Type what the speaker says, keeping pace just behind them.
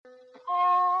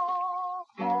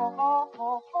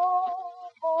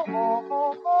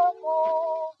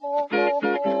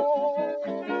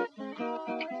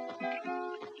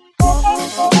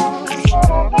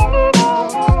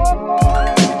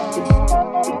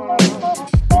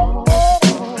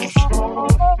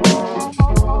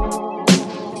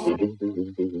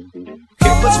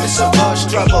so much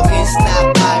trouble. It's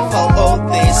not my fault, all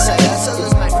this. I also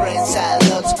lose my friends, I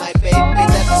lost my baby.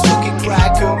 That is smoking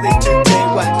crack, only today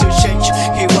want to change.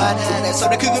 He wanted, so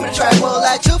the cougar will try, well,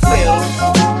 like to feel.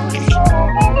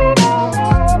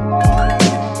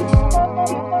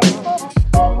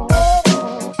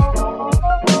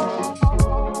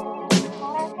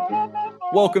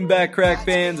 Welcome back, Crack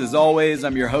fans. As always,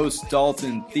 I'm your host,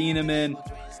 Dalton Thieneman.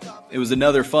 It was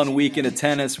another fun weekend of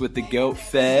tennis with the GOAT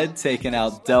Fed taking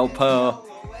out Delpo,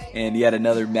 and yet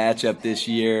another matchup this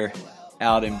year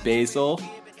out in Basel.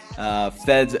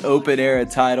 Fed's open era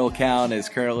title count is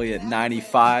currently at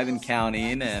 95 and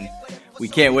counting, and we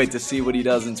can't wait to see what he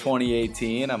does in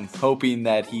 2018. I'm hoping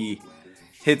that he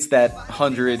hits that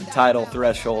 100 title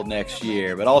threshold next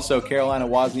year. But also, Carolina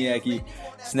Wozniacki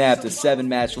snapped a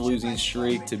 7-match losing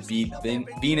streak to beat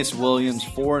Venus Williams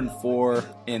 4-4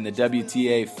 in the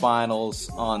WTA Finals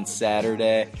on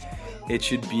Saturday. It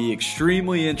should be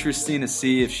extremely interesting to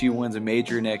see if she wins a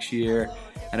major next year.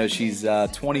 I know she's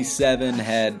 27,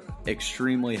 had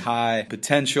extremely high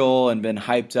potential and been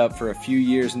hyped up for a few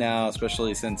years now,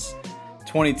 especially since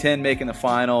 2010 making the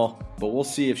final. But we'll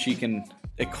see if she can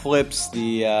eclipse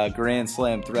the Grand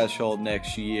Slam threshold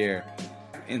next year.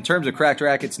 In terms of Cracked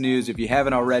Racquets news, if you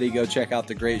haven't already, go check out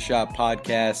the Great Shot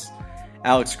podcast.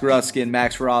 Alex Gruskin,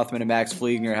 Max Rothman, and Max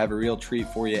Fliegner have a real treat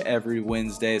for you every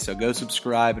Wednesday, so go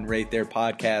subscribe and rate their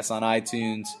podcasts on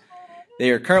iTunes. They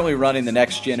are currently running the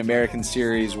Next Gen American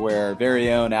Series, where our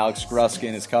very own Alex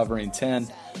Gruskin is covering 10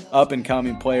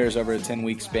 up-and-coming players over a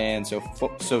 10-week span.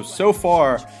 So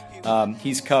far,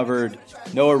 he's covered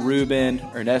Noah Rubin,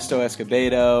 Ernesto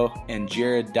Escobedo, and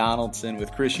Jared Donaldson,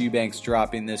 with Chris Eubanks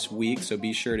dropping this week, so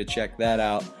be sure to check that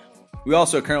out. We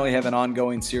also currently have an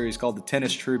ongoing series called the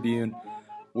Tennis Tribune,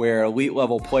 where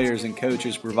elite-level players and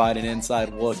coaches provide an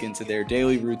inside look into their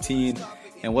daily routine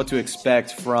and what to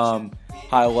expect from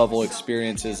high-level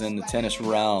experiences in the tennis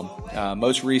realm.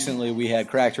 Most recently, we had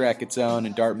Cracked Racquets own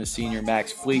and Dartmouth senior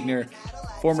Max Fliegner,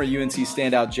 former UNC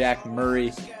standout Jack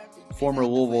Murray, former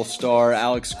Louisville star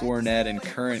Alex Gornet, and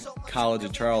current College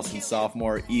of Charleston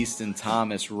sophomore Easton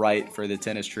Thomas write for the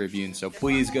Tennis Tribune. So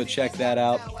please go check that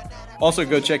out. Also,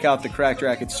 go check out the Cracked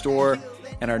Racquets store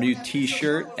and our new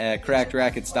t-shirt at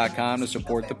crackedrackets.com to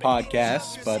support the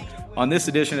podcast. But on this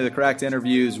edition of the Cracked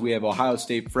Interviews, we have Ohio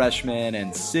State freshman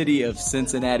and City of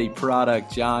Cincinnati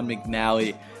product John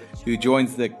McNally, who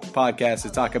joins the podcast to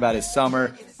talk about his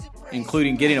summer,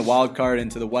 including getting a wild card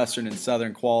into the Western and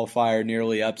Southern qualifier,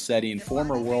 nearly upsetting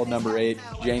former world number 8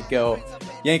 Janko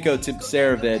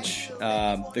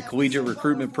Tipsarevic, the collegiate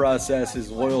recruitment process, his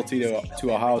loyalty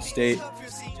to Ohio State,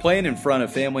 playing in front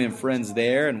of family and friends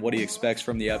there, and what he expects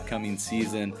from the upcoming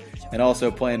season, and also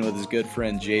playing with his good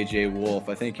friend J.J. Wolf.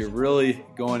 I think you're really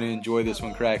going to enjoy this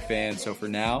one, Crack fans. So for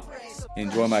now,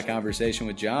 enjoy my conversation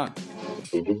with John.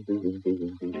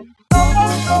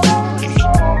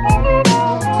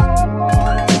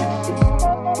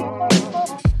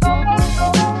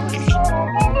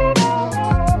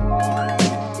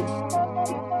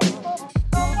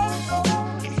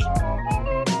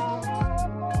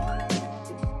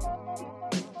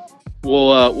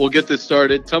 We'll get this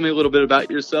started. Tell me a little bit about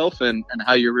yourself and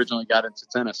how you originally got into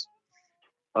tennis.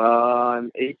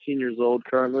 I'm 18 years old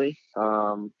currently,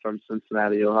 from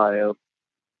Cincinnati, Ohio.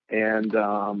 And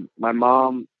my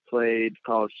mom played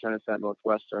college tennis at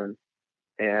Northwestern,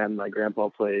 and my grandpa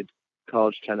played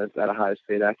college tennis at Ohio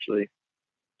State, actually.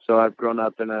 So I've grown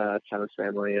up in a tennis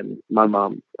family, and my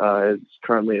mom is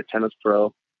currently a tennis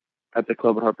pro at the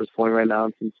club at Harper's Point right now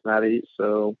in Cincinnati.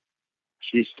 So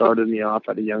she started me off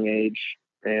at a young age,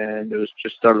 and it was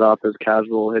just started off as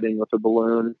casual hitting with a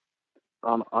balloon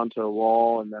onto a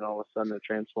wall, and then all of a sudden it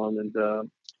transformed into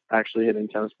actually hitting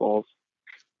tennis balls.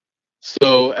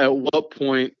 So at what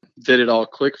point did it all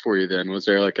click for you then? Was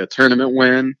there like a tournament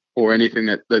win or anything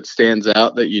that stands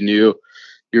out that you knew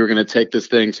you were going to take this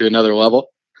thing to another level?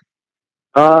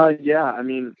 Yeah, I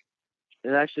mean,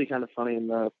 it's actually kind of funny. In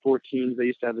the 14s, they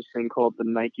used to have this thing called the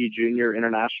Nike Junior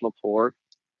International Tour.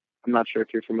 I'm not sure if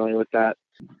you're familiar with that.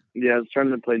 Yeah, it was a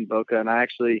tournament played in Boca, and I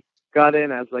actually got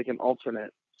in as like an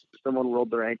alternate. Someone rolled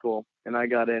their ankle, and I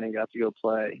got in and got to go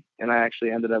play. And I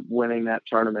actually ended up winning that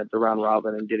tournament, the round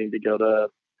robin, and getting to go to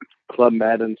Club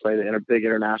Med and play the big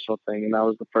international thing. And that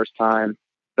was the first time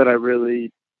that I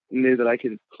really knew that I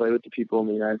could play with the people in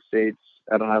the United States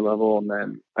at a high level. And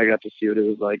then I got to see what it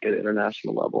was like at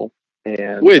international level.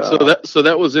 And wait, so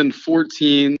that was in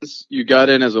 14s. You got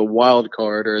in as a wild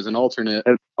card or as an alternate.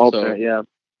 Yeah.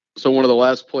 So one of the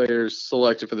last players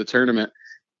selected for the tournament.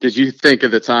 Did you think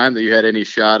at the time that you had any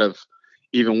shot of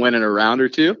even winning a round or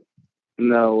two?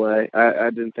 No way. I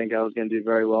didn't think I was going to do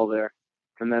very well there,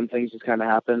 and then things just kind of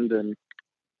happened, and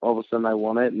all of a sudden I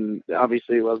won it. And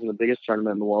obviously it wasn't the biggest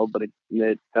tournament in the world, but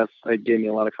it gave me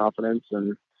a lot of confidence.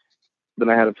 And then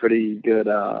I had a pretty good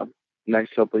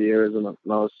next couple of years. And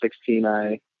when I was 16,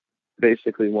 I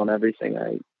basically won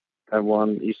everything. I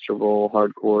won Easter Bowl,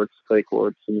 hard courts, clay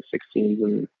courts in the 16s,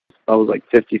 and I was like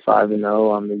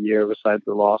 55-0 on the year, besides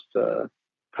the loss to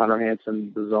Connor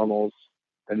Hansen, the zonals,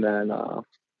 and then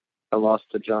I lost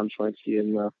to John Schwinski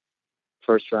in the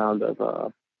first round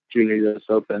of Junior US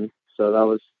Open. So that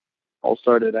was all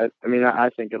started at, I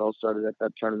think it all started at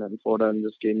that tournament in Florida, and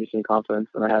just gave me some confidence,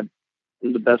 and I had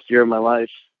the best year of my life.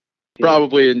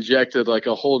 Probably injected like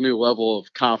a whole new level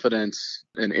of confidence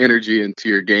and energy into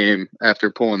your game after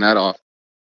pulling that off.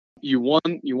 You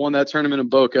won that tournament in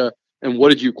Boca, and what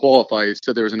did you qualify? You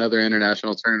said there was another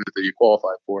international tournament that you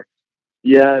qualified for.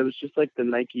 Yeah, it was just like the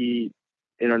Nike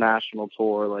International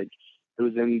Tour. Like, it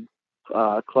was in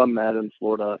Club Med in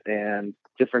Florida, and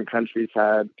different countries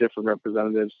had different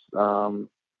representatives.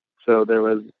 So there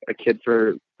was a kid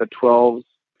for the 12s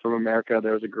from America,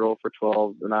 there was a girl for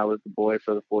 12s, and I was the boy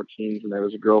for the 14s, and there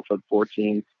was a girl for the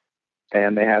 14s,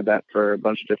 and they had that for a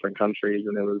bunch of different countries,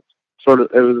 and it was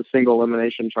a single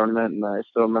elimination tournament, and I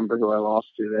still remember who I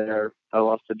lost to there. I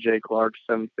lost to Jay Clark,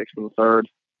 7-6 in the third,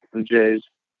 and Jay's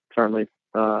currently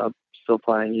still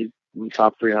playing. He's in the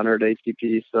top 300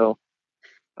 ATP, so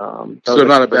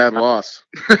not a bad loss.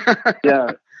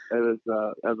 Yeah, it was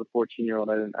as a 14-year-old,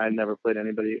 I never played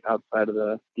anybody outside of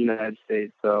the United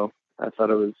States, so I thought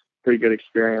it was a pretty good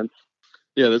experience.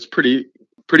 Yeah, that's pretty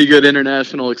good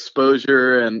international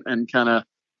exposure and kind of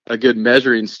a good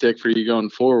measuring stick for you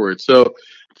going forward. So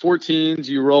 14s,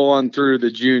 you roll on through the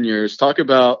juniors. Talk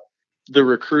about the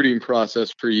recruiting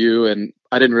process for you. And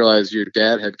I didn't realize your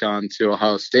dad had gone to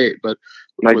Ohio State, but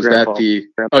My was grandpa,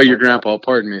 that your grandpa,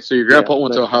 pardon me. So your grandpa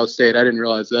went to Ohio State. I didn't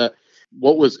realize that.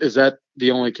 Is that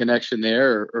the only connection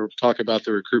there, or talk about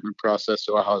the recruitment process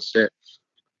to Ohio State?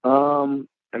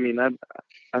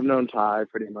 I've known Ty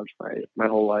pretty much my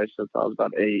whole life since I was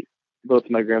about 8. Both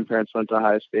my grandparents went to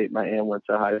Ohio State. My aunt went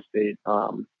to Ohio State.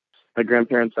 My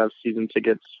grandparents have season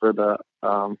tickets for the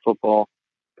football.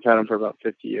 I've had them for about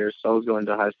 50 years. So I was going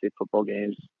to Ohio State football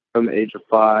games from the age of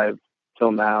 5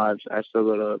 till now. I still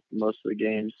go to most of the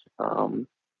games. So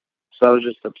I was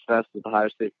just obsessed with Ohio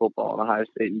State football and Ohio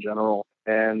State in general.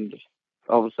 And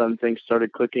all of a sudden things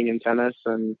started clicking in tennis,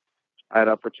 and I had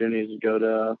opportunities to go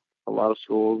to a lot of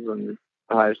schools, and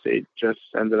Ohio State just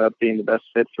ended up being the best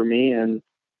fit for me. And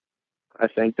I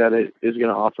think that it is going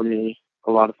to offer me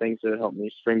a lot of things to help me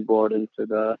springboard into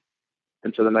the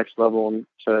next level and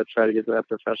to try to get to that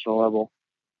professional level.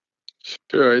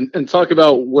 Sure. And talk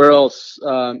about where else,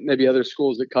 maybe other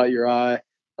schools that caught your eye,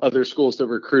 other schools that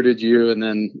recruited you, and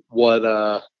then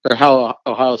or how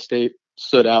Ohio State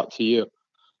stood out to you.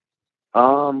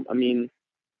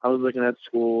 I was looking at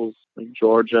schools like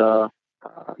Georgia,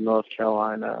 North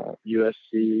Carolina,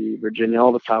 USC, Virginia,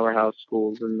 all the powerhouse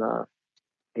schools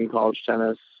in college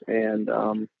tennis, and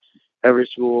every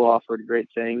school offered great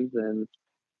things, and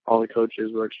all the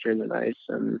coaches were extremely nice,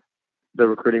 and the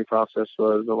recruiting process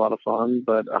was a lot of fun.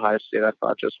 But Ohio State, I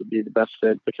thought, just would be the best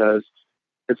fit because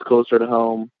it's closer to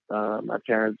home. My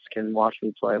parents can watch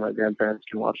me play, my grandparents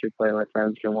can watch me play, my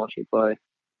friends can watch me play.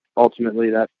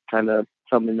 Ultimately, that kind of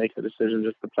helped me make the decision.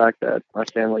 Just the fact that my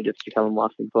family gets to come and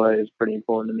watch me play is pretty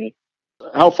important to me.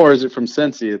 How far is it from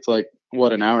Cincy? It's like,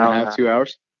 what, an hour and a half, 2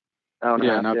 hours? Hour and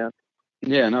a half, yeah.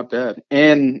 Yeah, not bad.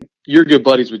 And you're good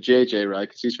buddies with JJ, right?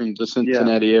 Because he's from the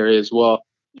Cincinnati area as well.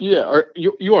 Yeah.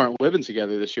 You aren't living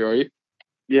together this year, are you?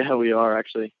 Yeah, we are,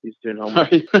 actually. He's doing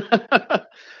homework.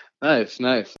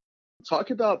 Nice.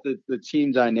 Talk about the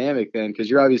team dynamic then, because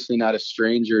you're obviously not a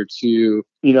stranger to,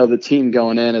 the team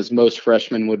going in, as most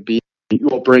freshmen would be. You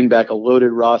will bring back a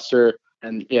loaded roster,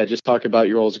 and just talk about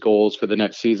your all's goals for the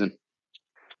next season.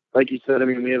 Like you said,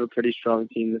 we have a pretty strong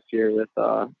team this year with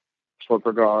Torp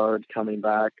Regard coming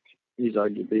back. He's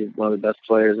arguably one of the best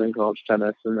players in college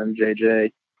tennis, and then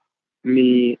JJ,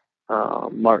 me,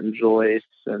 Martin Joyce,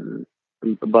 and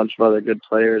a bunch of other good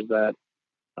players that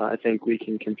I think we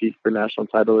can compete for national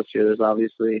title this year. There's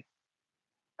obviously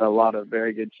a lot of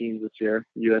very good teams this year.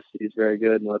 USC is very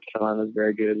good. North Carolina is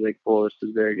very good. Wake Forest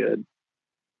is very good.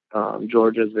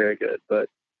 Georgia is very good. But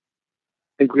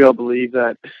I think we all believe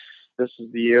that this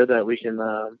is the year that we can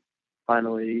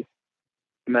finally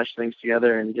mesh things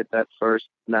together and get that first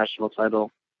national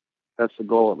title. That's the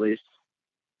goal, at least.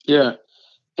 Yeah.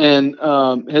 And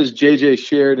has JJ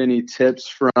shared any tips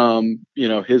from,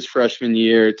 his freshman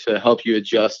year to help you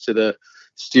adjust to the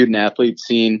student athlete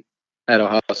scene at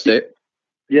Ohio State?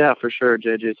 Yeah, for sure.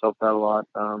 JJ's helped out a lot.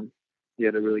 He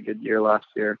had a really good year last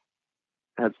year.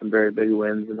 had some very big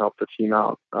wins and helped the team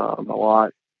out a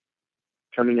lot.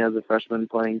 Coming as a freshman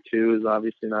playing two is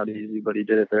obviously not easy, but he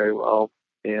did it very well.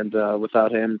 And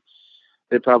without him,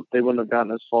 they wouldn't have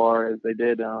gotten as far as they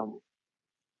did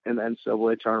in the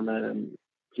NCAA tournament. And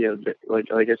he had, like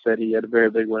I said, he had a very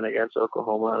big win against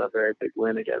Oklahoma and a very big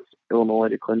win against Illinois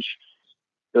to clinch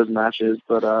those matches.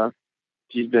 But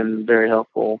he's been very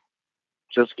helpful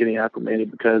just getting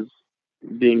acclimated, because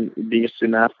being a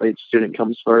student athlete, student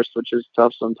comes first, which is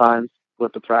tough sometimes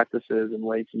with the practices and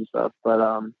weights and stuff. But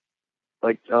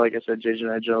like I said, JJ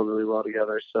and I gel really well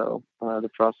together, so the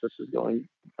process is going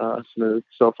smooth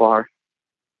so far.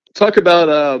 Talk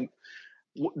about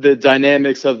the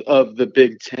dynamics of the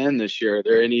Big Ten this year. Are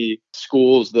there any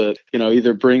schools that,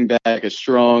 either bring back a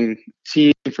strong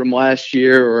team from last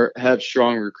year or have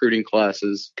strong recruiting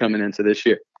classes coming into this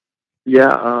year?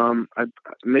 Yeah,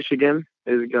 Michigan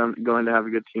is going to have a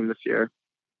good team this year.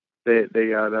 They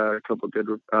got a couple good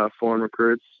foreign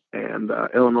recruits, and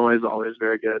Illinois is always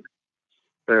very good.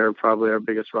 They're probably our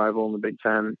biggest rival in the Big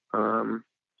Ten,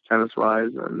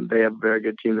 tennis-wise, and they have a very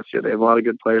good team this year. They have a lot of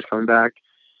good players coming back,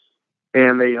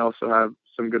 and they also have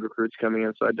some good recruits coming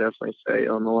in, so I definitely say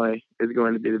Illinois is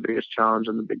going to be the biggest challenge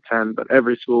in the Big Ten. But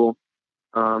every school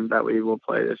that we will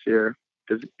play this year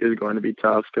is going to be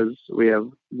tough, because we have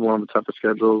one of the toughest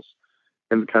schedules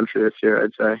in the country this year,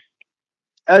 I'd say.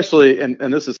 Actually,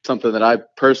 and this is something that I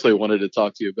personally wanted to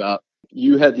talk to you about.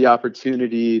 You had the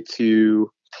opportunity to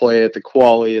play at the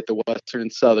Quali at the Western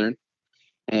Southern,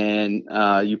 and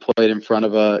you played in front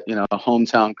of a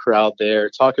hometown crowd there.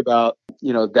 Talk about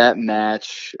that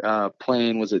match,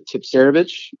 playing, was it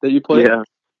Tipsarevic that you played?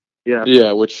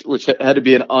 Yeah, which had to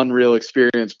be an unreal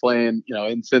experience, playing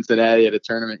in Cincinnati at a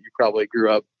tournament you probably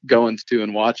grew up going to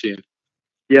and watching.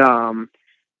 Yeah,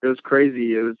 it was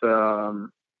crazy. It was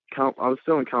I was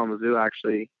still in Kalamazoo,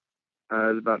 actually. It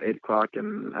was about 8:00,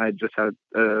 and I just had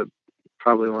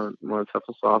probably one of the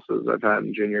toughest losses I've had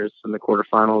in juniors in the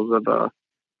quarterfinals of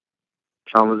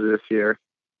Kalamazoo this year.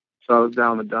 So I was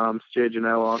down the dumps. JJ and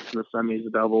I lost in the semis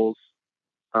of doubles.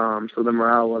 So the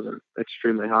morale wasn't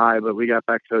extremely high, but we got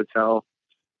back to the hotel.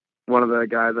 One of the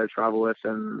guys I travel with,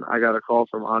 and I got a call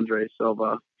from Andre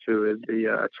Silva, who is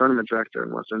the tournament director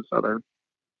in Western Southern.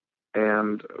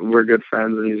 And we're good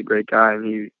friends, and he's a great guy, and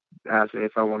he asked me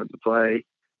if I wanted to play.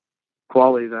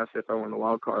 Quali's asked if I wanted a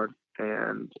wild card,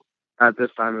 and at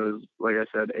this time it was, like I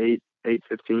said,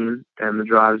 8:15, and the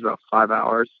drive is about 5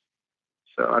 hours.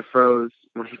 So I froze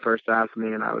when he first asked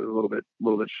me, and I was a little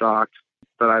bit shocked,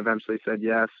 but I eventually said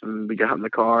yes, and we got in the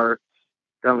car.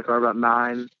 Got in the car about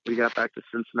 9. We got back to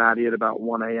Cincinnati at about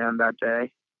 1 a.m. that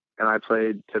day, and I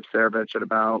played Tipsarevic at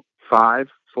about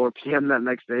 4 p.m. that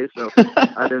next day. So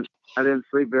I didn't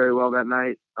sleep very well that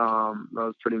night. I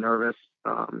was pretty nervous.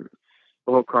 The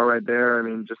whole car ride there, I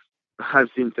mean, I've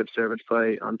seen Tipsarevic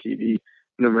play on TV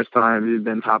numerous times. He's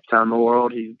been top 10 in the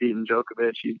world. He's beaten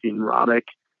Djokovic. He's beaten Roddick.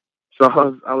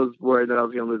 So I was worried that I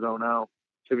was going to lose 0-0,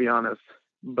 to be honest.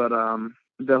 But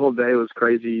the whole day was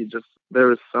crazy. Just there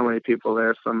was so many people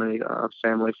there, so many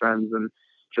family, friends, and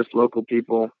just local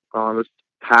people. It was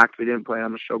packed. We didn't play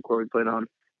on the show court. We played on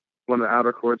one of the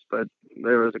outer courts, but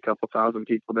there was a couple thousand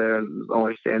people there, and it was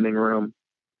only standing room.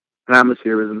 The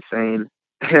atmosphere was insane.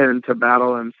 And to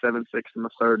battle in 7-6 in the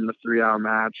third in a 3-hour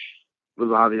match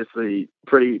was obviously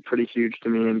pretty huge to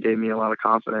me, and gave me a lot of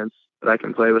confidence that I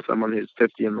can play with someone who's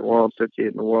 58 in the world.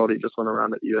 He just went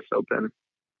around at the U.S. Open.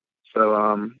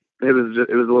 So it was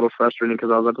a little frustrating,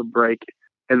 because I was up a break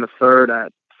in the third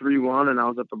at 3-1, and I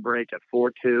was up a break at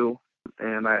 4-2,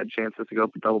 and I had chances to go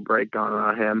up a double break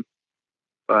on him.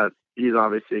 But he's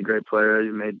obviously a great player. He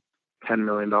made $10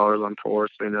 million on tour,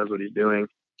 so he knows what he's doing.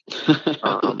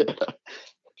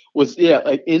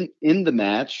 Like in the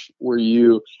match, were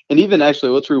you, and even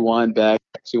actually, let's rewind back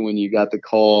to when you got the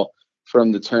call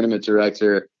from the tournament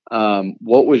director.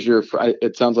 What was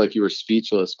it sounds like you were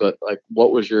speechless, but like,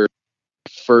 what was your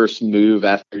first move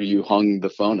after you hung the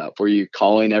phone up? Were you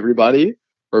calling everybody,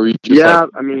 or were you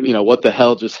just what the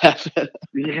hell just happened?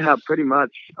 Yeah, pretty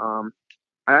much.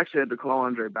 I actually had to call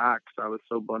Andre back, because I was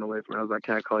so blown away from it. I was like,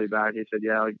 "Can I call you back?" He said,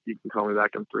 "Yeah, you can call me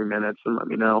back in 3 minutes and let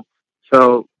me know."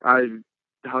 So I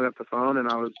hung up the phone, and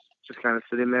I was just kind of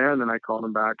sitting there, and then I called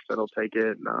him back, said I'll take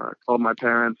it, and called my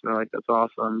parents, and they're like, "That's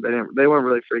awesome." They weren't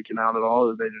really freaking out at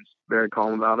all. They just very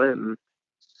calm about it, and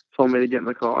told me to get in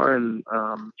the car and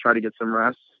try to get some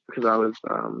rest, because I was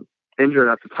injured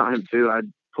at the time too. I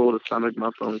pulled a stomach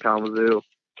muscle in Kalamazoo,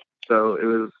 so it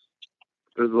was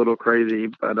a little crazy,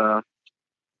 but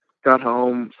got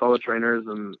home, saw the trainers,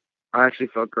 and I actually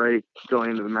felt great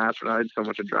going into the match, but I had so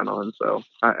much adrenaline, so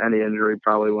any injury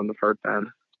probably wouldn't have hurt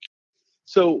then.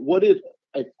 So what did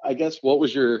I guess what were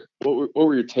your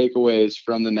takeaways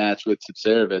from the match with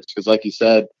Tipsarevic? Because like you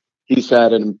said, he's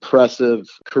had an impressive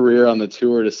career on the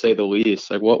tour to say the least.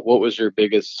 Like what were your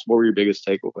biggest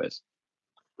takeaways?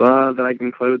 That I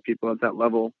can play with people at that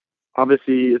level.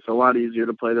 Obviously, it's a lot easier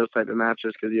to play those type of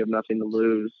matches because you have nothing to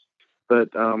lose.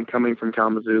 But coming from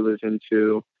Kalamazoo losing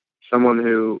to someone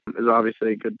who is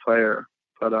obviously a good player,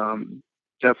 but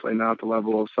definitely not the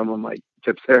level of someone like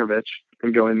Tipsarevic,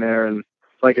 and going there and,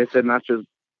 like I said, not just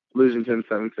losing to him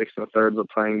 7-6 in the third, but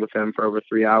playing with him for over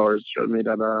 3 hours showed me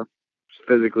that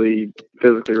physically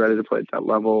ready to play at that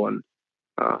level, and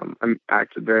I'm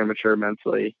acted very mature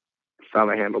mentally. Thought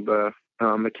I handled the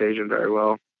occasion very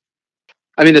well.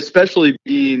 I mean, especially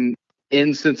being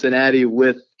in Cincinnati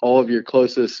with all of your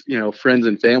closest, friends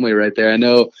and family right there. I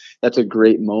know that's a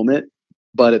great moment,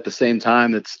 but at the same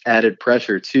time, it's added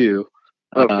pressure too.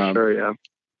 Oh, for sure, yeah.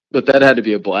 But that had to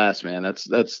be a blast, man.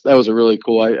 That was a really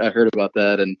cool. I heard about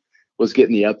that and was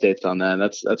getting the updates on that.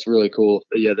 That's really cool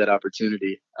that you had that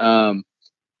opportunity.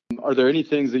 Are there any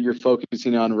things that you're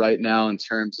focusing on right now in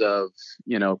terms of,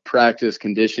 practice,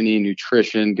 conditioning,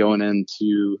 nutrition going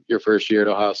into your first year at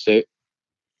Ohio State?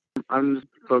 I'm just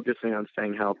focusing on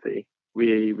staying healthy.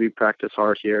 We practice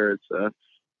hard here. It's a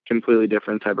completely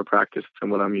different type of practice than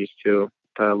what I'm used to.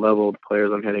 The level of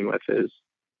players I'm hitting with is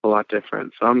a lot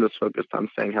different. So I'm just focused on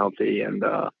staying healthy and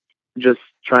just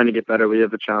trying to get better. We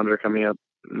have the Challenger coming up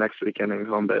next weekend in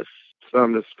Columbus. So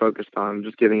I'm just focused on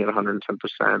just giving it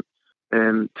 110%.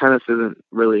 And tennis isn't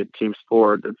really a team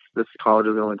sport. This college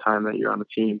is the only time that you're on a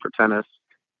team for tennis.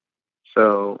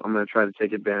 So I'm going to try to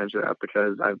take advantage of that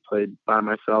because I've played by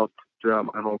myself throughout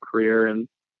my whole career and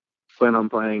plan on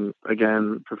playing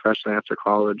again professionally after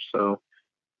college. So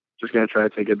just going to try to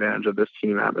take advantage of this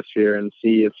team atmosphere and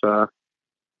see if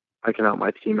I can help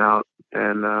my team out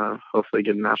and hopefully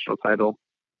get a national title.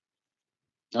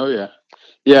 Oh, yeah.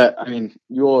 Yeah, I mean,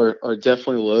 you all are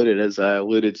definitely loaded, as I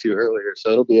alluded to earlier.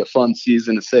 So it'll be a fun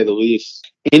season, to say the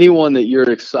least. Anyone that you're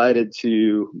excited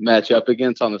to match up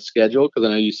against on the schedule? Because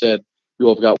I know you said you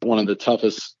all have got one of the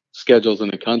toughest schedules in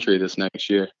the country this next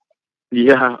year.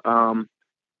 Yeah,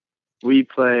 we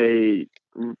play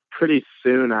pretty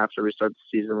soon after we start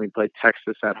the season. We play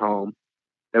Texas at home.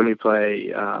 Then we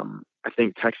play, I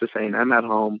think, Texas A&M at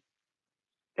home.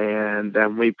 And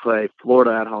then we play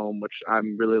Florida at home, which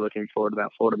I'm really looking forward to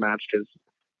that Florida match because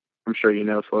I'm sure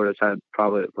Florida's had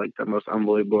probably like the most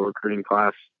unbelievable recruiting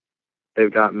class.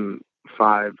 They've gotten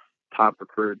 5 top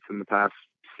recruits in the past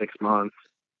 6 months.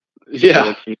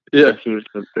 Yeah. So their team's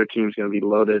going to be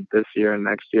loaded this year and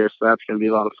next year, so that's going to be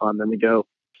a lot of fun. Then we go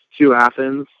to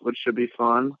Athens, which should be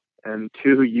fun, and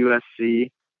to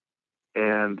USC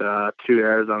and to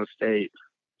Arizona State.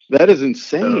 That is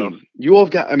insane. So, you all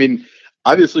have got, I mean,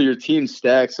 obviously your team's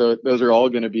stacked, so those are all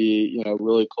going to be,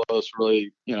 really close,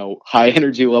 really, high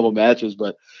energy level matches.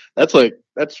 But that's a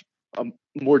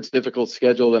more difficult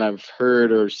schedule than I've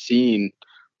heard or seen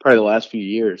probably the last few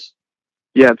years.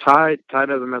 Yeah, Ty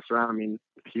doesn't mess around. I mean,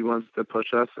 he wants to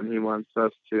push us and he wants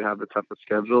us to have the toughest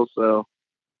schedule. So,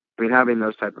 I mean, having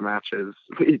those type of matches,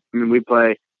 we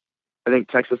play, I think,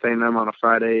 Texas A&M on a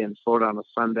Friday and Florida on a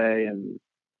Sunday, and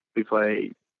we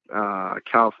play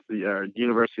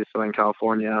University of Southern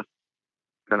California.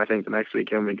 Then I think the next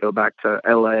weekend we go back to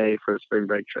LA for a spring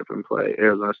break trip and play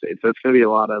Arizona State. So it's going to be a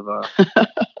lot of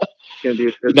it's going to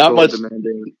be not much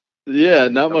demanding. Yeah,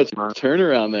 not much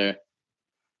turnaround there.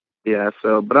 Yeah,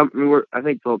 so but I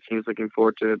think the whole team's looking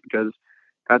forward to it because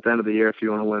at the end of the year, if you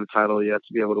want to win a title, you have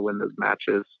to be able to win those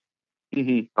matches.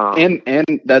 Mm-hmm.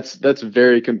 And that's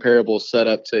very comparable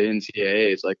setup to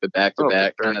NCAAs, like the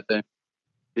back-to-back kind of thing.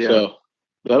 Yeah. So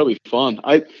that'll be fun.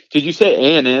 Did you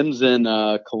say A&M's in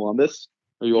Columbus?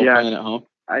 Are you all playing at home?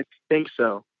 I think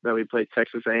so. That we play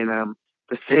Texas A&M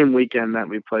the same weekend that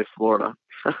we play Florida.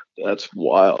 That's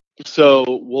wild. So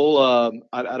we'll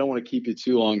I don't want to keep you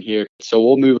too long here. So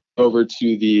we'll move over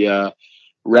to the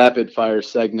rapid fire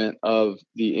segment of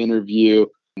the interview.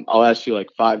 I'll ask you like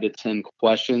 5 to 10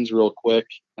 questions real quick,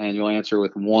 and you'll answer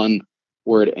with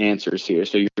 1-word answers here.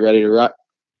 So you ready to rock?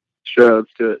 Sure,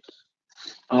 let's do it.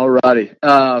 All righty.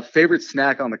 Favorite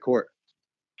snack on the court?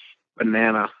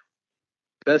 Banana.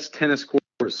 Best tennis court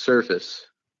surface?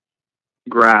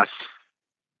 Grass.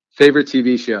 Favorite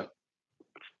TV show?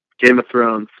 Game of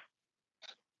Thrones.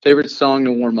 Favorite song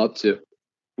to warm up to?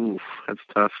 Oof, that's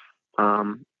tough.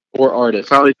 Or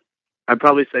artist? I'd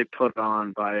probably say Put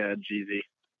On by Jeezy.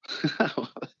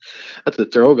 That's a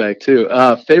throwback too.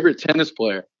 Favorite tennis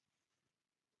player?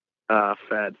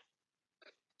 Fed.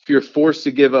 If you're forced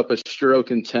to give up a stroke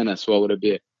in tennis, what would it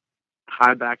be?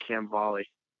 High backhand volley.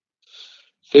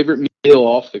 Favorite meal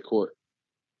off the court?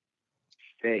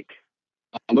 Steak.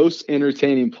 Most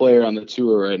entertaining player on the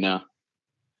tour right now.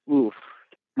 Oof,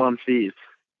 Monfils.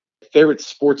 Favorite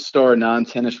sports star,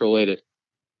 non-tennis related.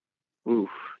 Oof.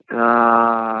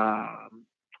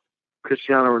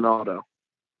 Cristiano Ronaldo.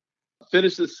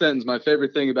 Finish this sentence. My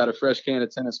favorite thing about a fresh can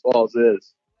of tennis balls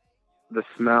is The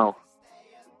smell.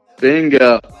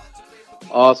 bingo.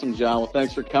 Awesome, John. Well,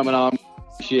 thanks for coming on.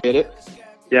 Appreciate it.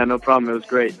 Yeah, no problem. It was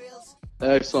great.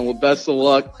 Excellent. Well, best of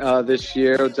luck this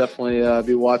year. I'll definitely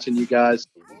be watching you guys.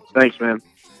 Thanks, man.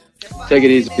 Take it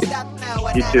easy.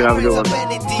 You too. Have a good one.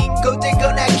 They're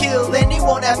gonna kill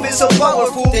anyone that feels so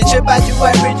powerful. They try to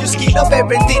hide you skin up,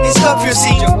 everything is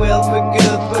confusing. You will be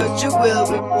good, but you will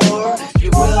be more.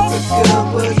 You will be good,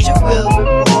 but you will be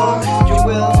more. You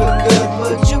will be good,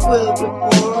 but you will be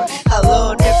more.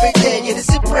 Alone every day, it is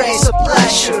a praise, a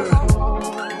pleasure.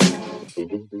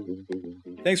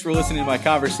 Thanks for listening to my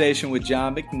conversation with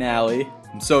John McNally.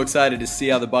 I'm so excited to see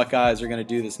how the Buckeyes are going to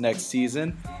do this next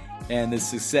season and the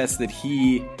success that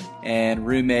he and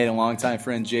roommate and longtime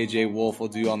friend J.J. Wolf will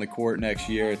do on the court next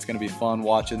year. It's going to be fun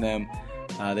watching them.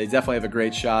 They definitely have a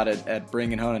great shot at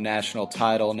bringing home a national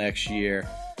title next year.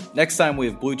 Next time we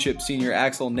have Blue Chip senior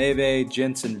Axel Neve,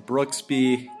 Jensen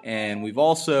Brooksby, and we've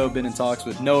also been in talks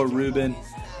with Noah Rubin,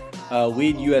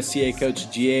 lead USTA coach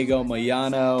Diego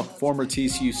Moyano, former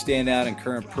TCU standout and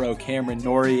current pro Cameron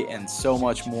Norrie, and so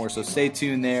much more. So stay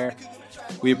tuned there.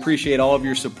 We appreciate all of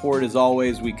your support as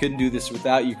always. We couldn't do this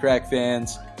without you, Crack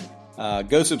fans.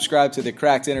 Go subscribe to the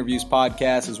Cracked Interviews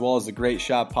podcast as well as the Great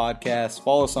Shot podcast.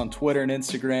 Follow us on Twitter and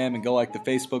Instagram and go like the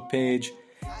Facebook page.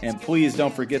 And please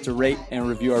don't forget to rate and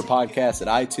review our podcast at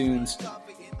iTunes.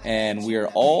 And we are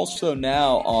also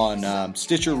now on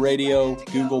Stitcher Radio,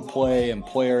 Google Play, and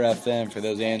Player FM for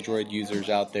those Android users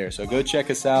out there. So go check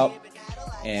us out,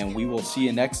 and we will see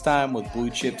you next time with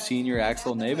Blue Chip senior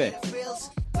Axel Neve.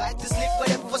 Like to sleep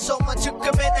whatever for someone to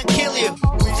come in and kill you.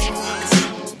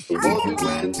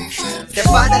 The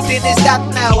final thing is stop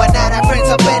now, and not our friends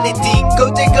of anything.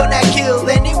 They're gonna kill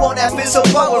anyone that feels so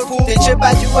powerful. They try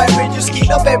to hide you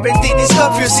skin up, everything is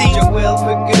confusing. You will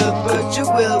be good, but you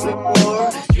will be more.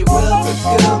 You will be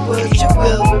good, but you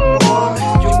will be more.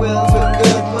 You will be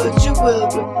good, but you will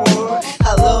be more.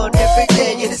 Alone every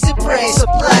day, it is a praise, a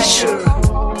pleasure.